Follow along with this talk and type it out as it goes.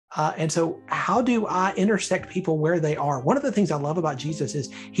And so how do I intersect people where they are? One of the things I love about Jesus is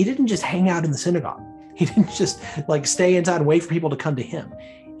he didn't just hang out in the synagogue. He didn't just like stay inside and wait for people to come to him.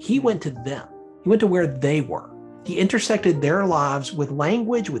 He went to them. He went to where they were. He intersected their lives with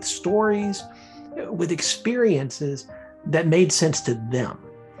language, with stories, with experiences that made sense to them.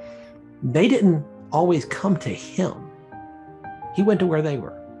 They didn't always come to him. He went to where they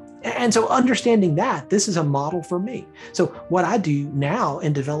were. And so understanding that, this is a model for me. So what I do now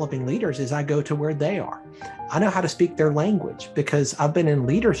in developing leaders is I go to where they are. I know how to speak their language because I've been in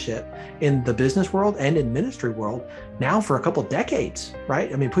leadership in the business world and in ministry world now for a couple of decades,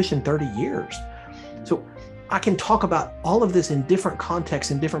 right? I mean, pushing 30 years. So I can talk about all of this in different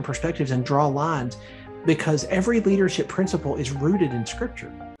contexts and different perspectives and draw lines because every leadership principle is rooted in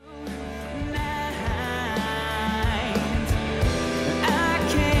Scripture.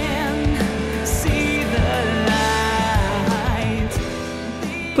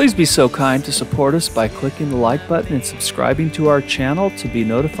 Please be so kind to support us by clicking the like button and subscribing to our channel to be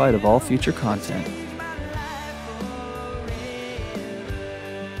notified of all future content.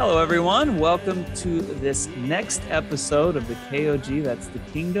 Hello, everyone. Welcome to this next episode of the KOG, that's the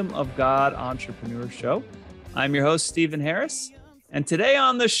Kingdom of God Entrepreneur Show. I'm your host, Stephen Harris, and today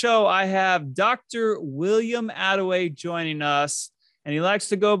on the show, I have Dr. William Attaway joining us, and he likes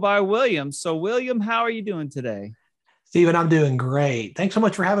to go by William. So, William, how are you doing today? Stephen, I'm doing great. Thanks so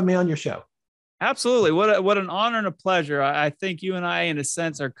much for having me on your show. Absolutely. What an honor and a pleasure. I think you and I, in a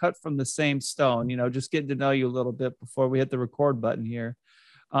sense, are cut from the same stone, just getting to know you a little bit before we hit the record button here.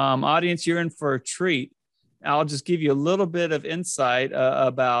 Audience, you're in for a treat. I'll just give you a little bit of insight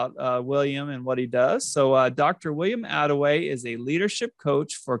about William and what he does. So Dr. William Attaway is a leadership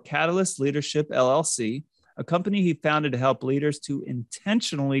coach for Catalyst Leadership, LLC, a company he founded to help leaders to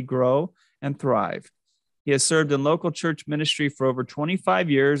intentionally grow and thrive. He has served in local church ministry for over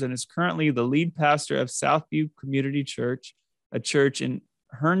 25 years and is currently the lead pastor of Southview Community Church, a church in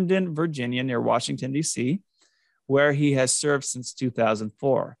Herndon, Virginia, near Washington, D.C., where he has served since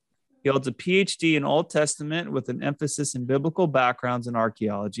 2004. He holds a PhD in Old Testament with an emphasis in biblical backgrounds in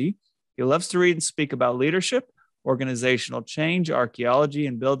archaeology. He loves to read and speak about leadership, organizational change, archaeology,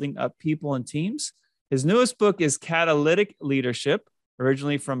 and building up people and teams. His newest book is Catalytic Leadership.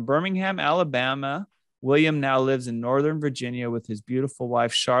 Originally from Birmingham, Alabama, William now lives in Northern Virginia with his beautiful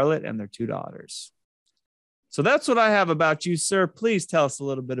wife, Charlotte, and their two daughters. So that's what I have about you, sir. Please tell us a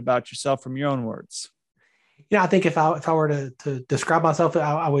little bit about yourself from your own words. I think if I were to describe myself,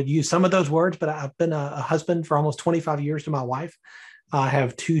 I would use some of those words, but I've been a husband for almost 25 years to my wife. I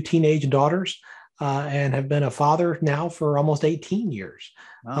have two teenage daughters and have been a father now for almost 18 years.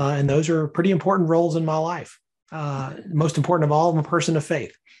 Wow. And those are pretty important roles in my life. Most important of all, I'm a person of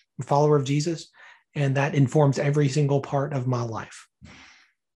faith, I'm a follower of Jesus. And that informs every single part of my life.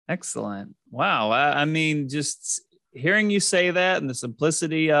 Excellent. Wow. I mean, just hearing you say that and the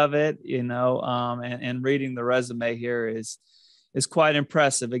simplicity of it, and reading the resume here is quite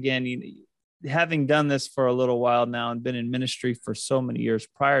impressive. Again, having done this for a little while now and been in ministry for so many years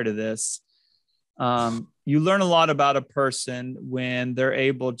prior to this, you learn a lot about a person when they're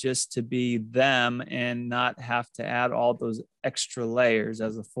able just to be them and not have to add all those extra layers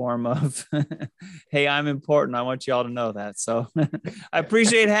as a form of, hey, I'm important. I want you all to know that. So I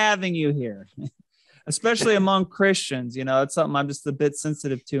appreciate having you here, especially among Christians. It's something I'm just a bit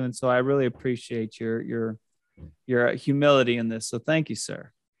sensitive to. And so I really appreciate your humility in this. So thank you,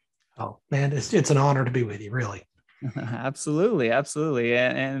 sir. Oh, man, it's an honor to be with you, really. Absolutely. Absolutely.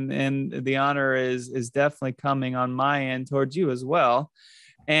 And the honor is definitely coming on my end towards you as well.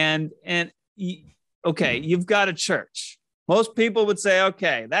 And okay, you've got a church. Most people would say,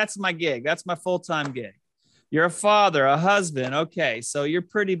 okay, that's my gig. That's my full-time gig. You're a father, a husband. Okay. So you're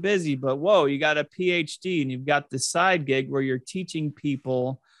pretty busy, but whoa, you got a PhD and you've got the side gig where you're teaching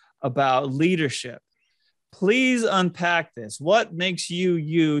people about leadership. Please unpack this. What makes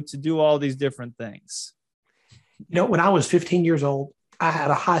you to do all these different things? When I was 15 years old, I had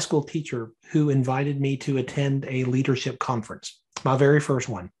a high school teacher who invited me to attend a leadership conference, my very first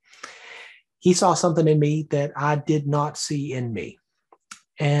one. He saw something in me that I did not see in me.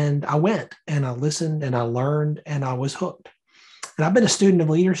 And I went and I listened and I learned and I was hooked. And I've been a student of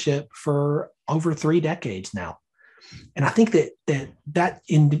leadership for over 3 decades now. And I think that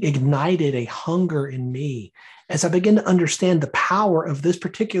ignited a hunger in me as I began to understand the power of this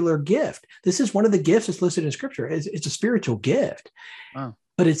particular gift. This is one of the gifts that's listed in Scripture. It's a spiritual gift, wow.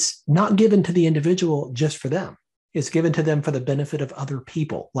 But it's not given to the individual just for them. It's given to them for the benefit of other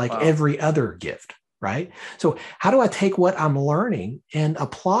people, like wow. Every other gift. right? So how do I take what I'm learning and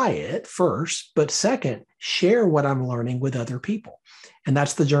apply it first, but second, share what I'm learning with other people? And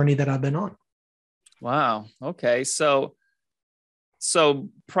that's the journey that I've been on. Wow. Okay. So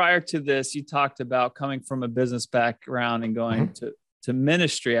prior to this, you talked about coming from a business background and going to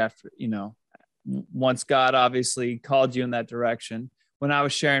ministry after, once God obviously called you in that direction. When I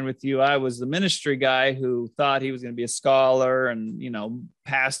was sharing with you, I was the ministry guy who thought he was going to be a scholar and,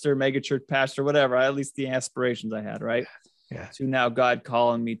 pastor, megachurch pastor, whatever, at least the aspirations I had, right? Yeah. To now God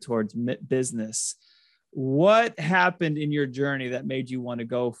calling me towards business. What happened in your journey that made you want to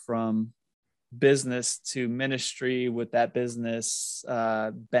go from business to ministry with that business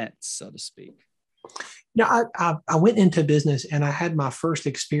bent, so to speak? I went into business and I had my first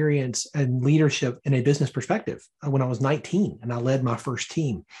experience in leadership in a business perspective when I was 19 and I led my first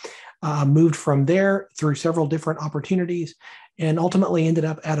team. I moved from there through several different opportunities and ultimately ended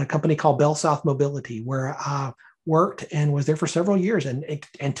up at a company called Bell South Mobility, where I worked and was there for several years and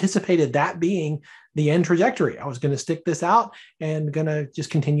anticipated that being the end trajectory. I was going to stick this out and going to just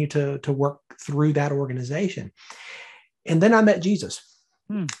continue to work through that organization. And then I met Jesus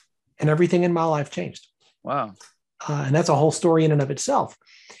and everything in my life changed. Wow. And that's a whole story in and of itself.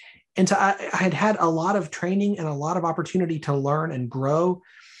 And so I had a lot of training and a lot of opportunity to learn and grow.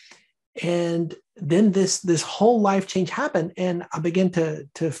 And then this whole life change happened. And I began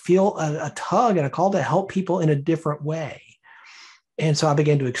to feel a tug and a call to help people in a different way. And so I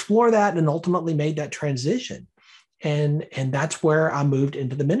began to explore that and ultimately made that transition. And that's where I moved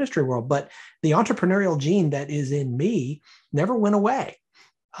into the ministry world. But the entrepreneurial gene that is in me never went away.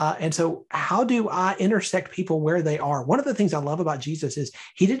 And so how do I intersect people where they are? One of the things I love about Jesus is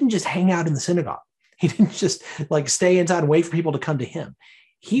he didn't just hang out in the synagogue. He didn't just like stay inside and wait for people to come to him.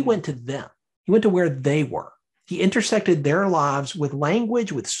 He went to them. He went to where they were. He intersected their lives with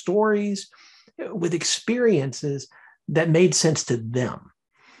language, with stories, with experiences that made sense to them.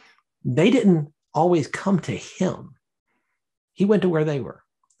 They didn't always come to him. He went to where they were.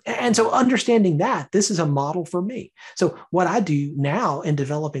 And so understanding that, this is a model for me. So what I do now in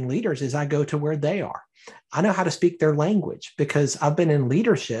developing leaders is I go to where they are. I know how to speak their language because I've been in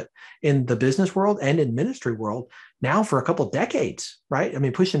leadership in the business world and in ministry world now for a couple of decades, right? I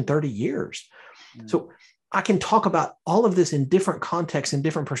mean, pushing 30 years. So I can talk about all of this in different contexts and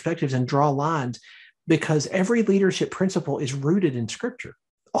different perspectives and draw lines because every leadership principle is rooted in Scripture.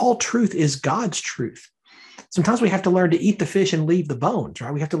 All truth is God's truth. Sometimes we have to learn to eat the fish and leave the bones,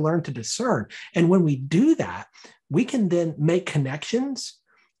 right? We have to learn to discern. And when we do that, we can then make connections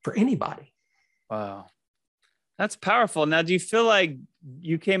for anybody. Wow. That's powerful. Now, do you feel like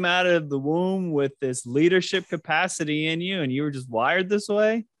you came out of the womb with this leadership capacity in you and you were just wired this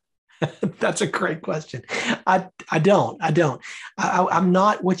way? That's a great question. I don't. I'm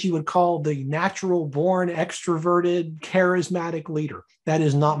not what you would call the natural born extroverted, charismatic leader. That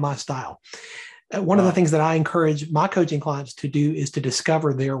is not my style. One of the things that I encourage my coaching clients to do is to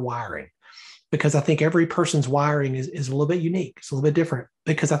discover their wiring, because I think every person's wiring is a little bit unique. It's a little bit different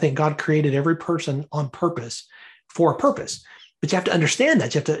because I think God created every person on purpose for a purpose. But you have to understand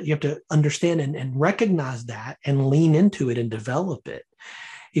that. You have to understand and recognize that and lean into it and develop it.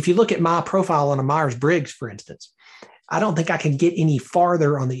 If you look at my profile on a Myers-Briggs, for instance, I don't think I can get any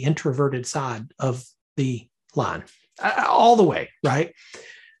farther on the introverted side of the line, all the way, right?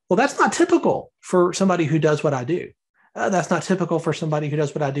 Well, that's not typical for somebody who does what I do. That's not typical for somebody who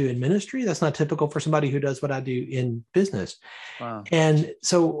does what I do in ministry. That's not typical for somebody who does what I do in business. Wow. And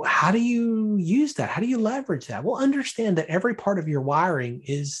so how do you use that? How do you leverage that? Well, understand that every part of your wiring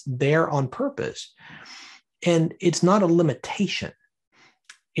is there on purpose. And it's not a limitation.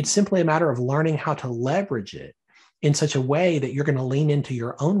 It's simply a matter of learning how to leverage it in such a way that you're going to lean into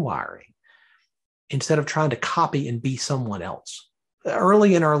your own wiring instead of trying to copy and be someone else.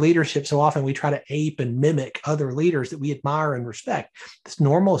 Early in our leadership, so often we try to ape and mimic other leaders that we admire and respect. It's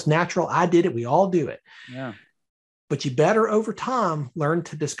normal, it's natural. I did it. We all do it. Yeah. But you better over time learn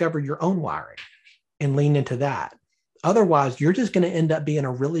to discover your own wiring and lean into that. Otherwise, you're just going to end up being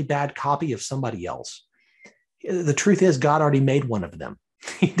a really bad copy of somebody else. The truth is, God already made one of them.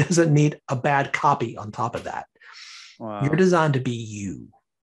 He doesn't need a bad copy on top of that. Wow. You're designed to be you.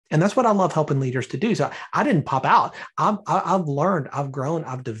 And that's what I love helping leaders to do. So I didn't pop out. I've learned, I've grown,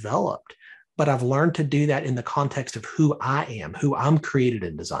 I've developed, but I've learned to do that in the context of who I am, who I'm created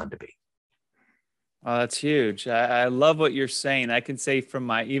and designed to be. Oh, that's huge. I love what you're saying. I can say from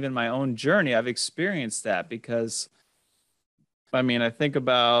even my own journey, I've experienced that because, I mean, I think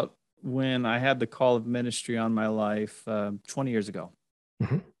about when I had the call of ministry on my life 20 years ago.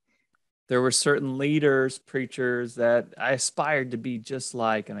 Mm-hmm. There were certain leaders, preachers that I aspired to be just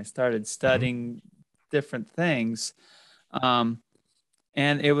like, and I started studying different things.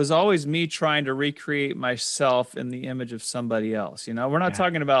 And it was always me trying to recreate myself in the image of somebody else. You know, we're not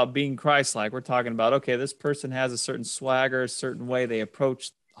talking about being Christ-like. We're talking about, okay, this person has a certain swagger, a certain way they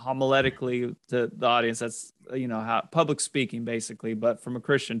approach homiletically to the audience. That's, you know, how public speaking basically, but from a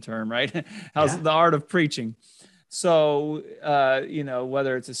Christian term, right? How's the art of preaching. So, you know,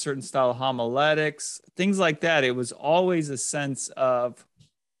 whether it's a certain style of homiletics, things like that, it was always a sense of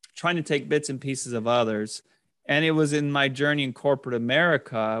trying to take bits and pieces of others. And it was in my journey in corporate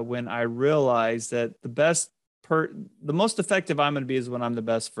America when I realized that the most effective I'm going to be is when I'm the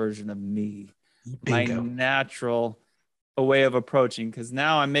best version of me. Bingo. My natural way of approaching, because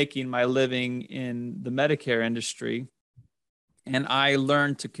now I'm making my living in the Medicare industry, and I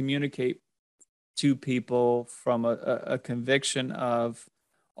learned to communicate to people from a conviction of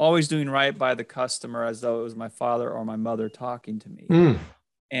always doing right by the customer as though it was my father or my mother talking to me.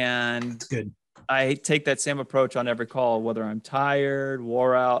 And that's good. I take that same approach on every call, whether I'm tired,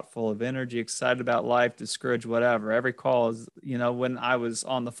 wore out, full of energy, excited about life, discouraged, whatever. Every call is, you know, when I was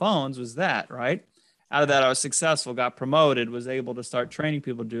on the phones was that, right? Out of that, I was successful, got promoted, was able to start training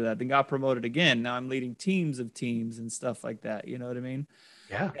people to do that, then got promoted again. Now I'm leading teams of teams and stuff like that. You know what I mean?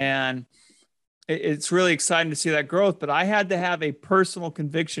 Yeah. And it's really exciting to see that growth, but I had to have a personal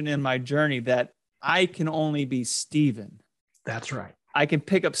conviction in my journey that I can only be Stephen. That's right. I can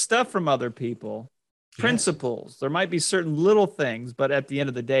pick up stuff from other people, principles. There might be certain little things, but at the end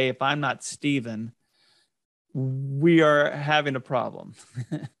of the day, if I'm not Stephen, we are having a problem.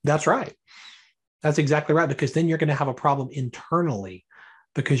 That's right. That's exactly right. Because then you're going to have a problem internally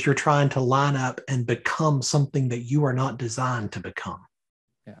because you're trying to line up and become something that you are not designed to become.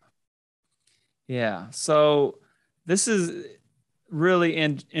 Yeah. Yeah. So this is really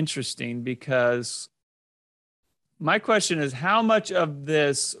interesting because my question is, how much of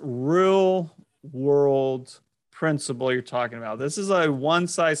this real world principle you're talking about? This is a one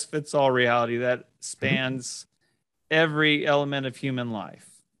size fits all reality that spans every element of human life.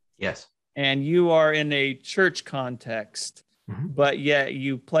 Yes. And you are in a church context, but yet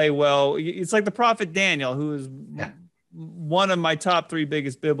you play well. It's like the prophet Daniel, who is one of my top 3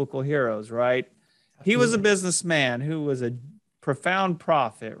 biggest biblical heroes, right? Absolutely. He was a businessman who was a profound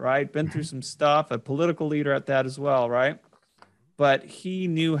prophet, right? Been through some stuff, a political leader at that as well, right? But he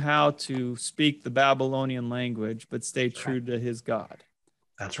knew how to speak the Babylonian language, but stay true to his God.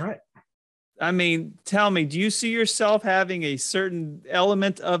 That's right. I mean, tell me, do you see yourself having a certain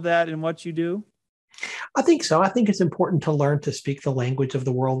element of that in what you do? I think so. I think it's important to learn to speak the language of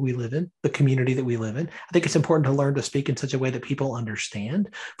the world we live in, the community that we live in. I think it's important to learn to speak in such a way that people understand.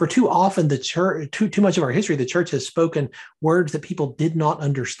 For too often, the church, too much of our history, the church has spoken words that people did not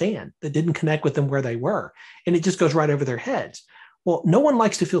understand, that didn't connect with them where they were. And it just goes right over their heads. Well, no one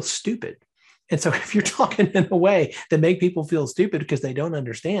likes to feel stupid. And so if you're talking in a way that make people feel stupid because they don't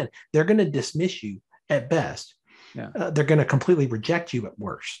understand, they're going to dismiss you at best. They're going to completely reject you at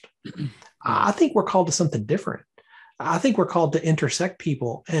worst. I think we're called to something different. I think we're called to intersect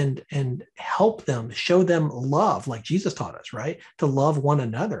people and help them, show them love like Jesus taught us, right? To love one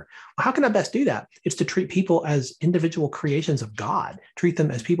another. Well, how can I best do that? It's to treat people as individual creations of God, treat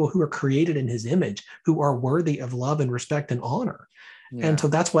them as people who are created in his image, who are worthy of love and respect and honor. Yeah. And so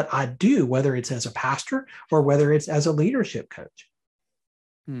that's what I do, whether it's as a pastor or whether it's as a leadership coach.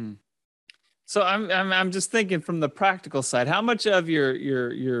 So I'm just thinking from the practical side, how much of your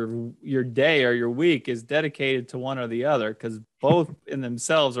day or your week is dedicated to one or the other? Because both in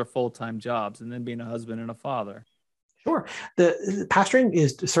themselves are full-time jobs, and then being a husband and a father. Sure. The pastoring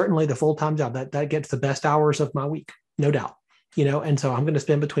is certainly the full-time job that gets the best hours of my week, no doubt. You know, and so I'm going to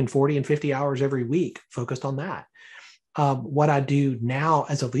spend between 40 and 50 hours every week focused on that. What I do now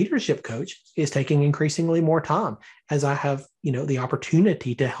as a leadership coach is taking increasingly more time as I have, you know, the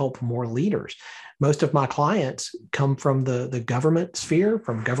opportunity to help more leaders. Most of my clients come from the government sphere,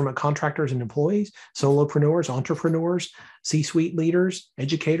 from government contractors and employees, solopreneurs, entrepreneurs, C-suite leaders,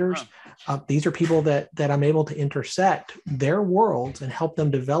 educators. These are people that I'm able to intersect their worlds and help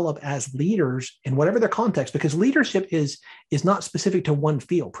them develop as leaders in whatever their context, because leadership is not specific to one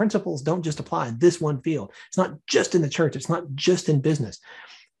field. Principles don't just apply in this one field. It's not just in the church. It's not just in business.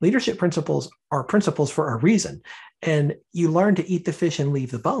 Leadership principles are principles for a reason. And you learn to eat the fish and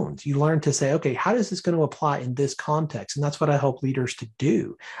leave the bones. You learn to say, okay, how is this going to apply in this context? And that's what I help leaders to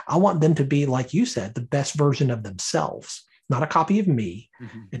do. I want them to be, like you said, the best version of themselves, not a copy of me,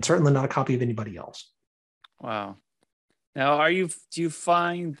 and certainly not a copy of anybody else. Wow. Now, do you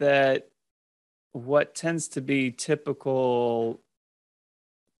find that what tends to be typical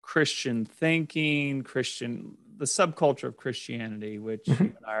Christian thinking, the subculture of Christianity, which you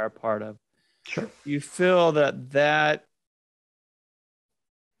and I are a part of, Sure. You feel that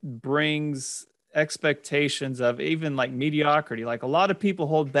brings expectations of even like mediocrity. Like a lot of people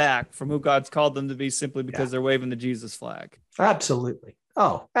hold back from who God's called them to be simply because they're waving the Jesus flag. Absolutely.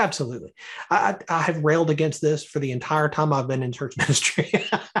 Oh, absolutely. I have railed against this for the entire time I've been in church ministry.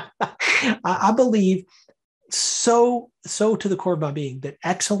 I believe so to the core of my being that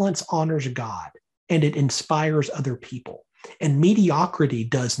excellence honors God and it inspires other people, and mediocrity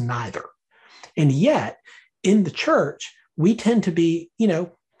does neither. And yet in the church, we tend to be,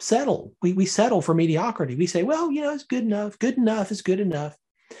 settle. We settle for mediocrity. We say, well, it's good enough. Good enough is good enough.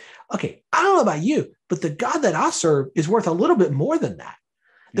 Okay, I don't know about you, but the God that I serve is worth a little bit more than that.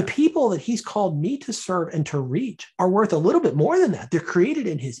 The people that he's called me to serve and to reach are worth a little bit more than that. They're created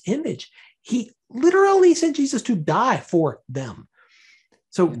in his image. He literally sent Jesus to die for them.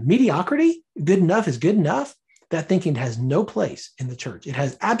 So mediocrity, good enough is good enough. That thinking has no place in the church. It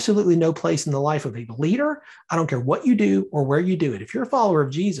has absolutely no place in the life of a leader. I don't care what you do or where you do it. If you're a follower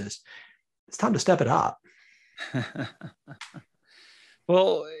of Jesus, it's time to step it up.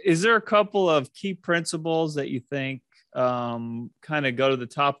 Well, is there a couple of key principles that you think kind of go to the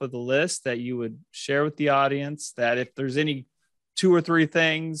top of the list that you would share with the audience, that if there's any 2 or 3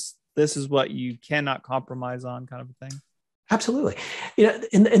 things, this is what you cannot compromise on, kind of a thing? Absolutely.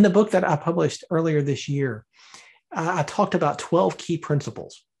 In the book that I published earlier this year, I talked about 12 key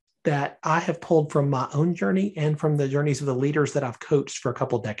principles that I have pulled from my own journey and from the journeys of the leaders that I've coached for a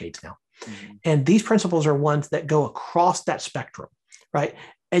couple of decades now. Mm-hmm. And these principles are ones that go across that spectrum, right?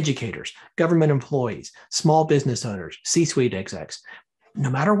 Educators, government employees, small business owners, C-suite execs, no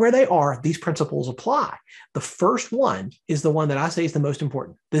matter where they are, these principles apply. The first one is the one that I say is the most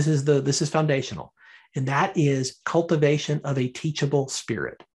important. This is foundational. And that is cultivation of a teachable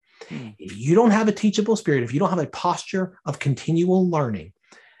spirit. If you don't have a teachable spirit, if you don't have a posture of continual learning,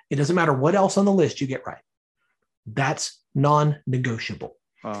 it doesn't matter what else on the list you get right. That's non-negotiable.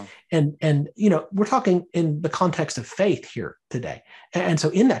 Wow. And we're talking in the context of faith here today. And so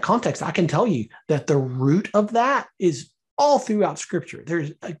in that context, I can tell you that the root of that is all throughout Scripture.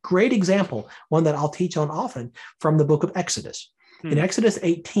 There's a great example, one that I'll teach on often, from the book of Exodus. In Exodus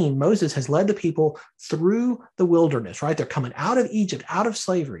 18, Moses has led the people through the wilderness, right? They're coming out of Egypt, out of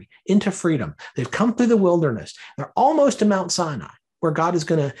slavery, into freedom. They've come through the wilderness. They're almost to Mount Sinai, where God is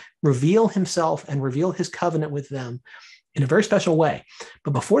going to reveal himself and reveal his covenant with them in a very special way.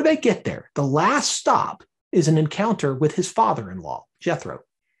 But before they get there, the last stop is an encounter with his father-in-law, Jethro.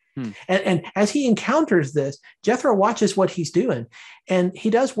 And as he encounters this, Jethro watches what he's doing, and he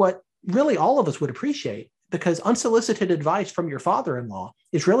does what really all of us would appreciate, because unsolicited advice from your father-in-law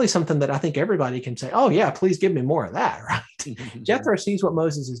is really something that I think everybody can say, oh yeah, please give me more of that, right? Jethro sees what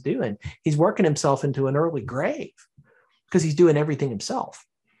Moses is doing. He's working himself into an early grave because he's doing everything himself.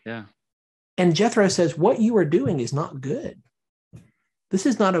 Yeah. And Jethro says, what you are doing is not good. This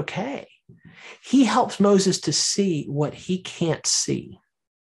is not okay. He helps Moses to see what he can't see.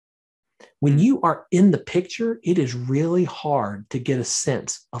 When you are in the picture, it is really hard to get a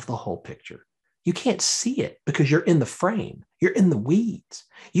sense of the whole picture. You can't see it because you're in the frame. You're in the weeds.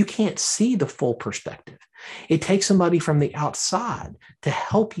 You can't see the full perspective. It takes somebody from the outside to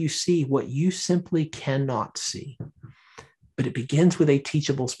help you see what you simply cannot see. But it begins with a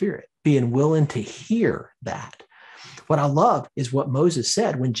teachable spirit, being willing to hear that. What I love is what Moses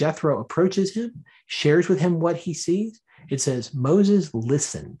said when Jethro approaches him, shares with him what he sees. It says, Moses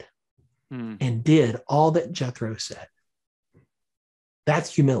listened and did all that Jethro said.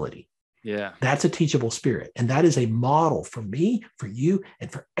 That's humility. Yeah. That's a teachable spirit. And that is a model for me, for you, and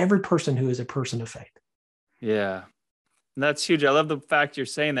for every person who is a person of faith. Yeah. And that's huge. I love the fact you're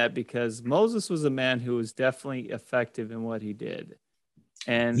saying that, because Moses was a man who was definitely effective in what he did.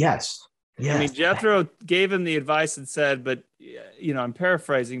 And yes. I mean, Jethro gave him the advice and said, but, I'm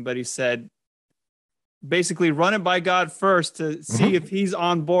paraphrasing, but he said, basically run it by God first to see if he's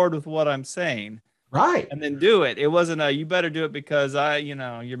on board with what I'm saying. Right. And then do it. It wasn't you better do it because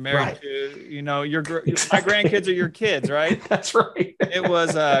you're married to, my grandkids are your kids, right? That's right. It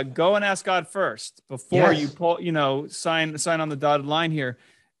was go and ask God first before you pull, sign on the dotted line here.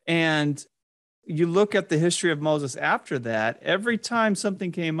 And you look at the history of Moses after that, every time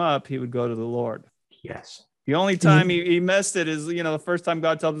something came up, he would go to the Lord. Yes. The only time he missed it is, the first time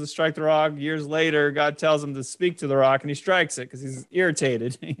God tells him to strike the rock. Years later, God tells him to speak to the rock and he strikes it because he's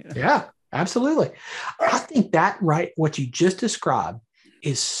irritated. Yeah. Absolutely. I think that, right, what you just described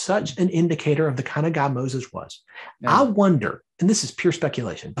is such an indicator of the kind of guy Moses was. Yeah. I wonder, and this is pure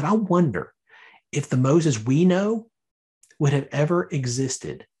speculation, but I wonder if the Moses we know would have ever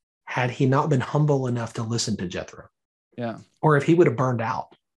existed had he not been humble enough to listen to Jethro. Yeah. Or if he would have burned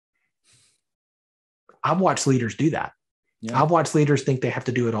out. I've watched leaders do that. Yeah. I've watched leaders think they have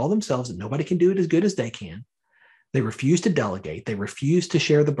to do it all themselves and nobody can do it as good as they can. They refuse to delegate. They refuse to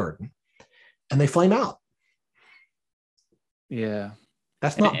share the burden, and they flame out. Yeah.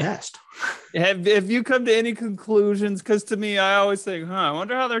 That's not best. Have you come to any conclusions? Because to me, I always think, I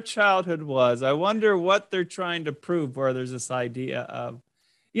wonder how their childhood was. I wonder what they're trying to prove, where there's this idea of,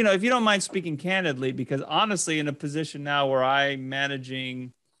 if you don't mind speaking candidly, because honestly, in a position now where I'm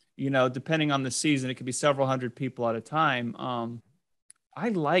managing, depending on the season, it could be several hundred people at a time. I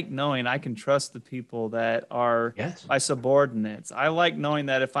like knowing I can trust the people that are my subordinates. I like knowing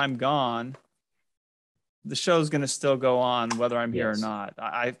that if I'm gone, the show's going to still go on, whether I'm here or not.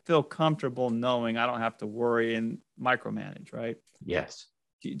 I feel comfortable knowing I don't have to worry and micromanage, right? Yes.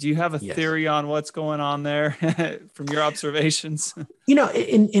 Do you have a theory on what's going on there from your observations?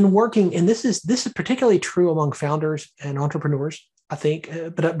 In working, and this is particularly true among founders and entrepreneurs, I think,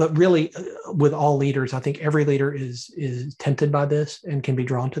 but really with all leaders, I think every leader is tempted by this and can be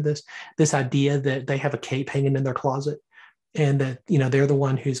drawn to this idea that they have a cape hanging in their closet, and that, they're the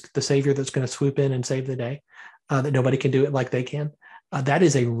one who's the savior that's going to swoop in and save the day, that nobody can do it like they can. That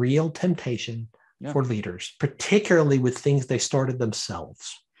is a real temptation for leaders, particularly with things they started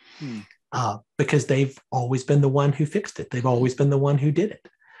themselves, because they've always been the one who fixed it. They've always been the one who did it.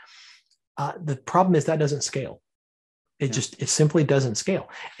 The problem is that doesn't scale. It simply doesn't scale.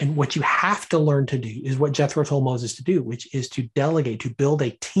 And what you have to learn to do is what Jethro told Moses to do, which is to delegate, to build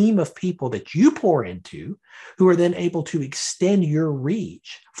a team of people that you pour into, who are then able to extend your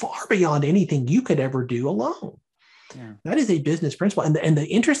reach far beyond anything you could ever do alone. Yeah. That is a business principle. And the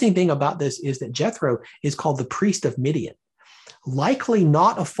interesting thing about this is that Jethro is called the priest of Midian, likely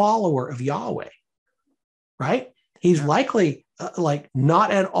not a follower of Yahweh, right? He's likely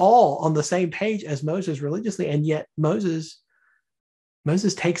not at all on the same page as Moses religiously. And yet Moses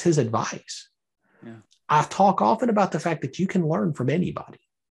takes his advice. Yeah. I talk often about the fact that you can learn from anybody.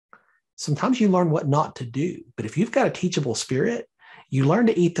 Sometimes you learn what not to do, but if you've got a teachable spirit, you learn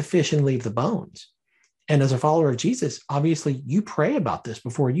to eat the fish and leave the bones. And as a follower of Jesus, obviously you pray about this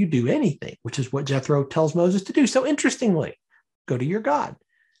before you do anything, which is what Jethro tells Moses to do. So interestingly, go to your God,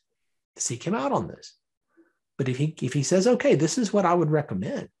 seek him out on this. But if he says, okay, this is what I would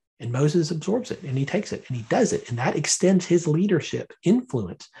recommend, and Moses absorbs it and he takes it and he does it, and that extends his leadership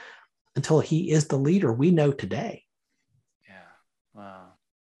influence until he is the leader we know today. Yeah. Wow.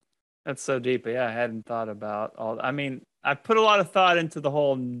 That's so deep. Yeah, I hadn't thought about all. I mean, I put a lot of thought into the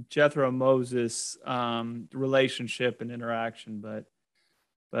whole Jethro-Moses relationship and interaction,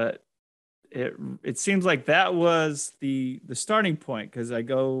 but it seems like that was the starting point, because I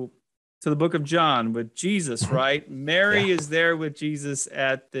go to the book of John with Jesus, right? Mary is there with Jesus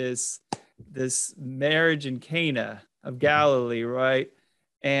at this marriage in Cana of Galilee, right?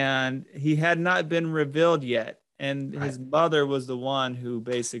 And he had not been revealed yet. And his mother was the one who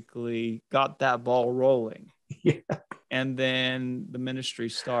basically got that ball rolling. Yeah. And then the ministry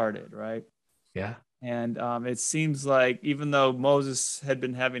started, right? Yeah. And it seems like even though Moses had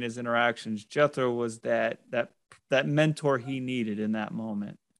been having his interactions, Jethro was that mentor he needed in that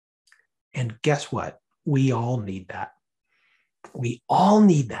moment. And guess what? We all need that. We all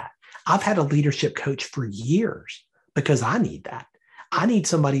need that. I've had a leadership coach for years because I need that. I need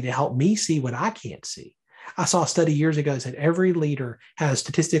somebody to help me see what I can't see. I saw a study years ago that said every leader has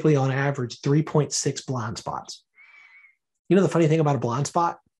statistically on average 3.6 blind spots. You know the funny thing about a blind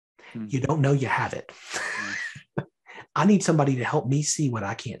spot? You don't know you have it. I need somebody to help me see what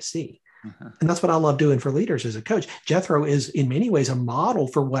I can't see. And that's what I love doing for leaders as a coach. Jethro is in many ways a model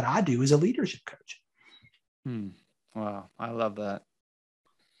for what I do as a leadership coach. Wow. I love that.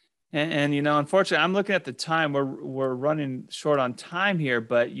 And unfortunately, I'm looking at the time. We're running short on time here,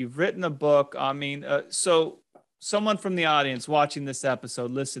 but you've written a book. I mean, so someone from the audience watching this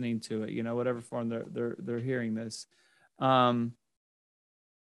episode, listening to it, whatever form they're hearing this,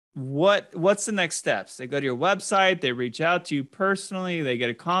 what's the next steps? They go to your website, they reach out to you personally, they get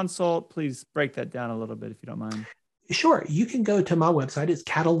a consult. Please break that down a little bit if you don't mind. Sure. You can go to my website. It's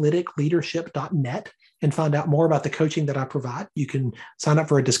catalyticleadership.net and find out more about the coaching that I provide. You can sign up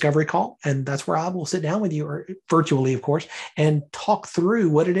for a discovery call, and that's where I will sit down with you, or virtually, of course, and talk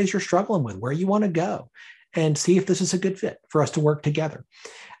through what it is you're struggling with, where you want to go, and see if this is a good fit for us to work together.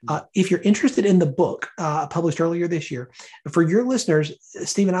 If you're interested in the book published earlier this year, for your listeners,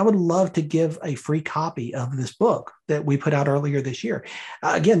 Stephen, I would love to give a free copy of this book that we put out earlier this year.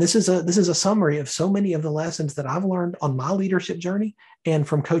 Again, this is a summary of so many of the lessons that I've learned on my leadership journey and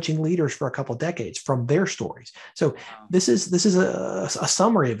from coaching leaders for a couple of decades, from their stories. So this is a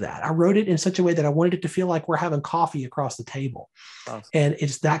summary of that. I wrote it in such a way that I wanted it to feel like we're having coffee across the table. Awesome. And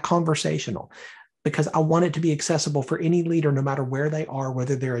it's that conversational. because I want it to be accessible for any leader, no matter where they are,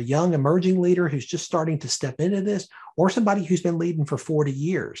 whether they're a young emerging leader who's just starting to step into this or somebody who's been leading for 40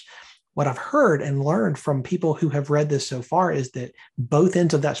 years. What I've heard and learned from people who have read this so far is that both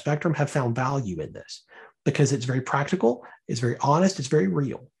ends of that spectrum have found value in this because it's very practical, it's very honest, it's very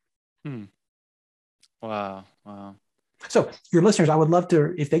real. Wow. So your listeners, I would love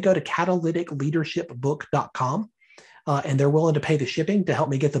to, if they go to catalyticleadershipbook.com and they're willing to pay the shipping to help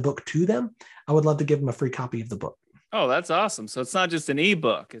me get the book to them, I would love to give them a free copy of the book. Oh, that's awesome. So it's not just an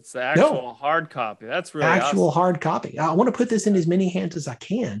ebook, it's the actual hard copy. That's really actual awesome. Hard copy. I want to put this in as many hands as I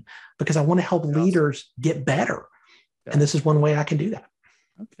can because I want to help leaders get better. Yeah. And this is one way I can do that.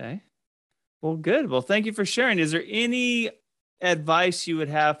 Okay. Well, good. Well, thank you for sharing. Is there any advice you would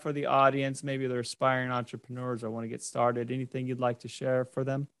have for the audience? Maybe they're aspiring entrepreneurs or want to get started. Anything you'd like to share for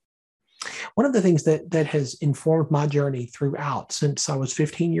them? One of the things that has informed my journey throughout since I was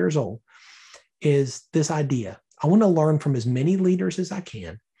 15 years old is this idea. I want to learn from as many leaders as I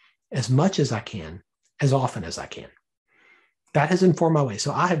can, as much as I can, as often as I can. That has informed my way.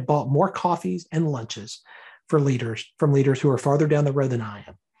 So I have bought more coffees and lunches from leaders who are farther down the road than I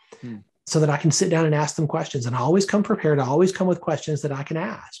am, so that I can sit down and ask them questions. And I always come prepared. I always come with questions that I can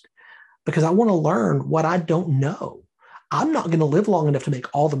ask because I want to learn what I don't know. I'm not going to live long enough to make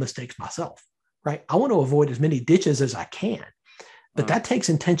all the mistakes myself, right? I want to avoid as many ditches as I can, but that takes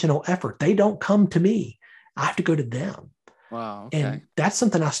intentional effort. They don't come to me. I have to go to them. Wow. Okay. And that's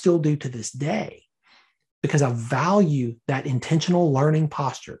something I still do to this day because I value that intentional learning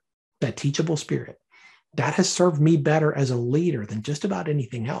posture, that teachable spirit. That has served me better as a leader than just about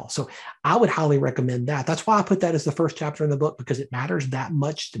anything else. So I would highly recommend that. That's why I put that as the first chapter in the book, because it matters that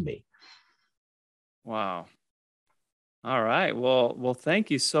much to me. Wow. All right. Well, thank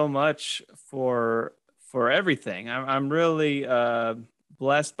you so much for everything. I'm really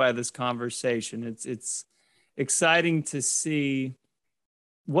blessed by this conversation. It's exciting to see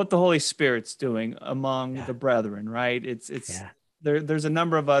what the Holy Spirit's doing among the brethren, right? There's a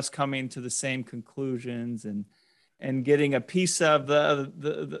number of us coming to the same conclusions and getting a piece of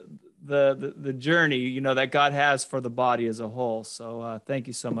the journey, that God has for the body as a whole. So thank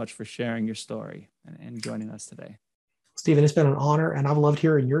you so much for sharing your story and joining us today. Stephen, it's been an honor, and I've loved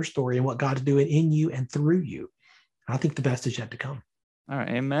hearing your story and what God's doing in you and through you. I think the best is yet to come. All right.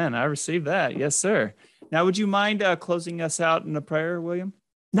 Amen. I received that. Yes, sir. Now, would you mind closing us out in a prayer, William?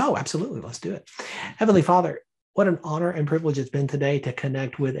 No, absolutely. Let's do it. Heavenly Father, what an honor and privilege it's been today to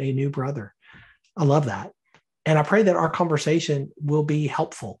connect with a new brother. I love that. And I pray that our conversation will be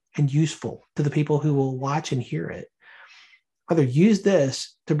helpful and useful to the people who will watch and hear it. Father, use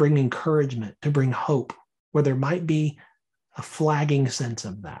this to bring encouragement, to bring hope where there might be a flagging sense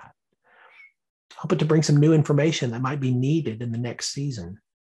of that. Help it to bring some new information that might be needed in the next season.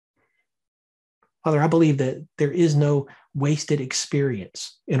 Father, I believe that there is no wasted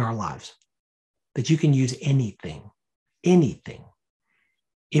experience in our lives, that you can use anything,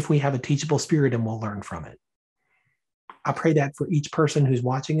 if we have a teachable spirit and we'll learn from it. I pray that for each person who's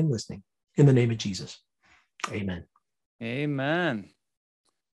watching and listening, in the name of Jesus. Amen. Amen.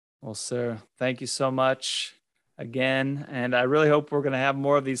 Well, sir, thank you so much again. And I really hope we're going to have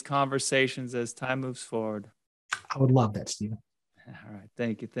more of these conversations as time moves forward. I would love that, Stephen. All right.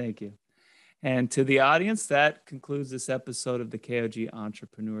 Thank you. And to the audience, that concludes this episode of the KOG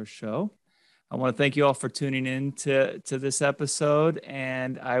Entrepreneur Show. I want to thank you all for tuning in to this episode.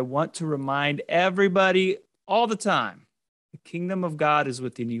 And I want to remind everybody all the time, the kingdom of God is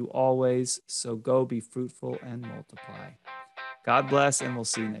within you always. So go be fruitful and multiply. God bless, and we'll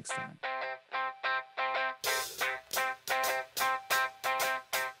see you next time.